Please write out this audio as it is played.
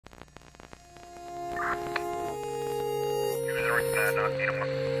Bedside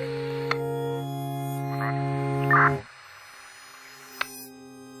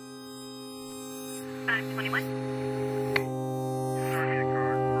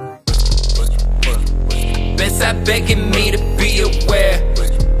begging me to be aware.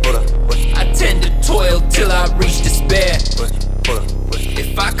 I tend to toil till I reach despair.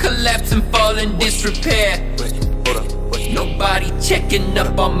 If I collapse and fall in disrepair, nobody checking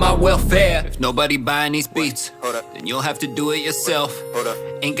up on my welfare. If nobody buying these beats, then you'll have to do it yourself.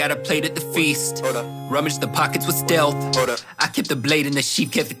 Ain't got a plate at the feast. Rummage the pockets with stealth. I kept the blade in the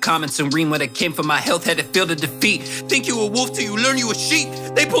sheath, kept the calm and serene. When I came for my health, had to feel the defeat. Think you a wolf till you learn you a sheep.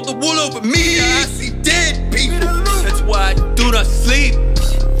 They pulled the wool over me. I see dead people. That's why I do not sleep.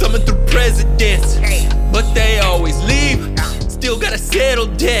 Thumbing through presidents, but they always leave. Still gotta settle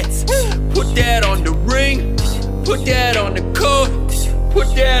debts. Put that on the ring, put that on the coat,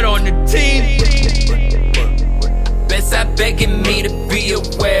 put that on the team. Bedside begging me to be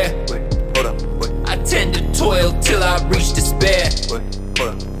aware. I tend to toil till I reach despair.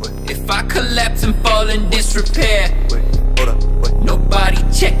 If I collapse and fall in disrepair, nobody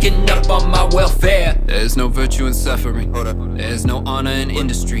checking up on my welfare. There's no virtue in suffering. There's no honor in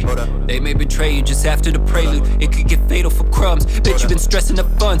industry. They may betray you just after the prelude. It could get fatal for crumbs. Bet you been stressing the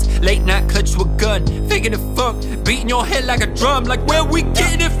funds. Late night clutch to a gun, faking the funk, beating your head like a drum. Like where we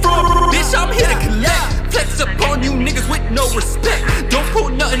getting it from? Bitch, I'm here to collect. Flex upon you niggas with no respect. Don't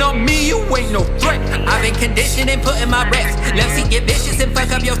put nothing on me, you ain't no threat. I've been conditioned and putting my reps. Left seat get vicious and fuck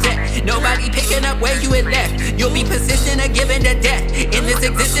up your set. Nobody picking up where you had left. You'll be persistent or given to death. In this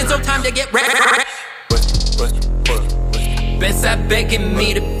existence, no time to get wrecked. Bedside begging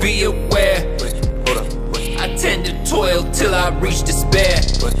me to be aware. I tend to toil till I reach despair.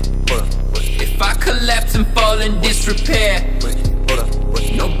 If I collapse and fall in disrepair,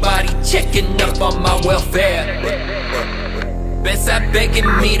 nobody checking up on my welfare. Bedside begging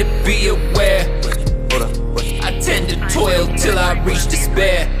me to be aware. I tend to toil till I reach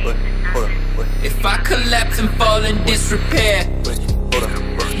despair. If I collapse and fall in disrepair,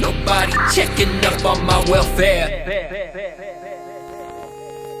 nobody checking up on my welfare.